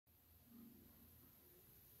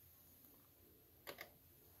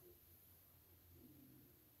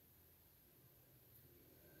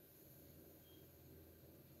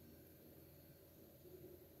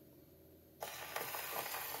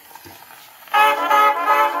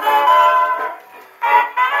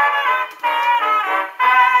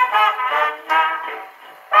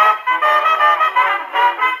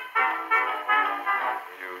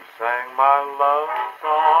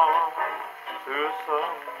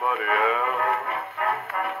somebody else.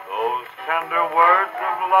 Those tender words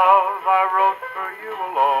of love I wrote for you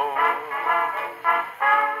alone.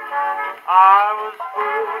 I was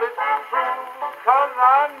foolish and true, 'cause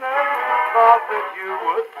I never thought that you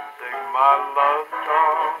would sing my love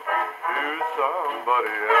song to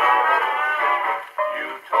somebody else. You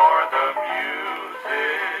tore the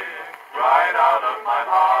music right out of my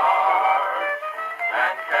heart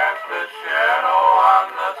and cast a shadow on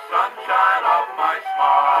the sunshine of my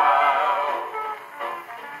smile.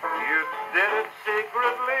 You did it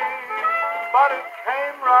secretly, but it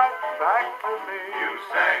came right back to me. You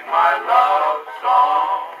sang my love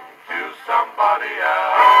song to somebody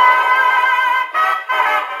else.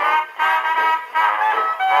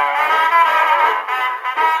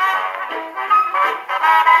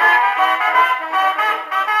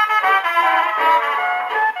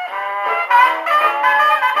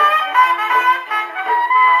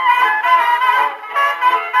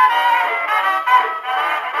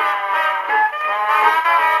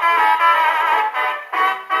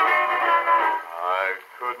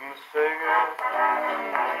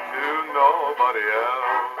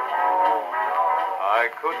 I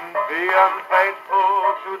couldn't be unfaithful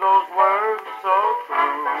to those words so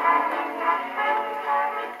true.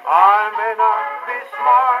 I may not be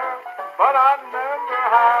smart, but I never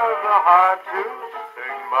have the heart to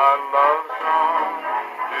sing my love song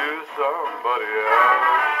to somebody else.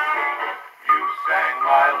 You sang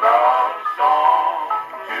my love song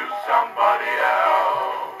to somebody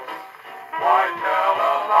else. Why tell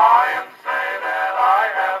a lie and say that I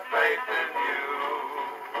have faith in you?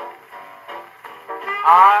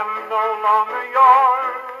 I'm no longer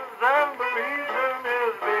yours, and the reason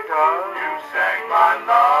is because you sang my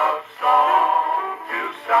love song to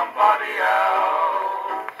somebody else.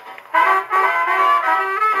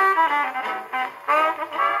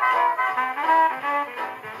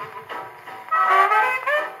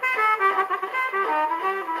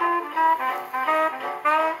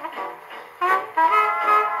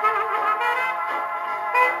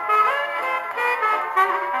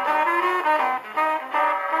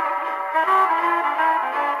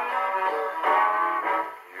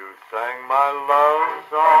 My love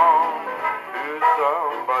song to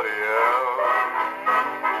somebody else.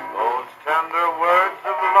 Those tender words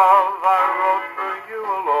of love I wrote for you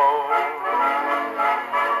alone.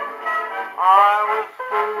 I was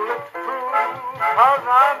foolish true, 'cause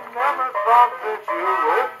I never thought that you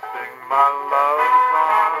would sing my love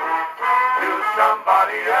song to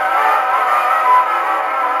somebody else.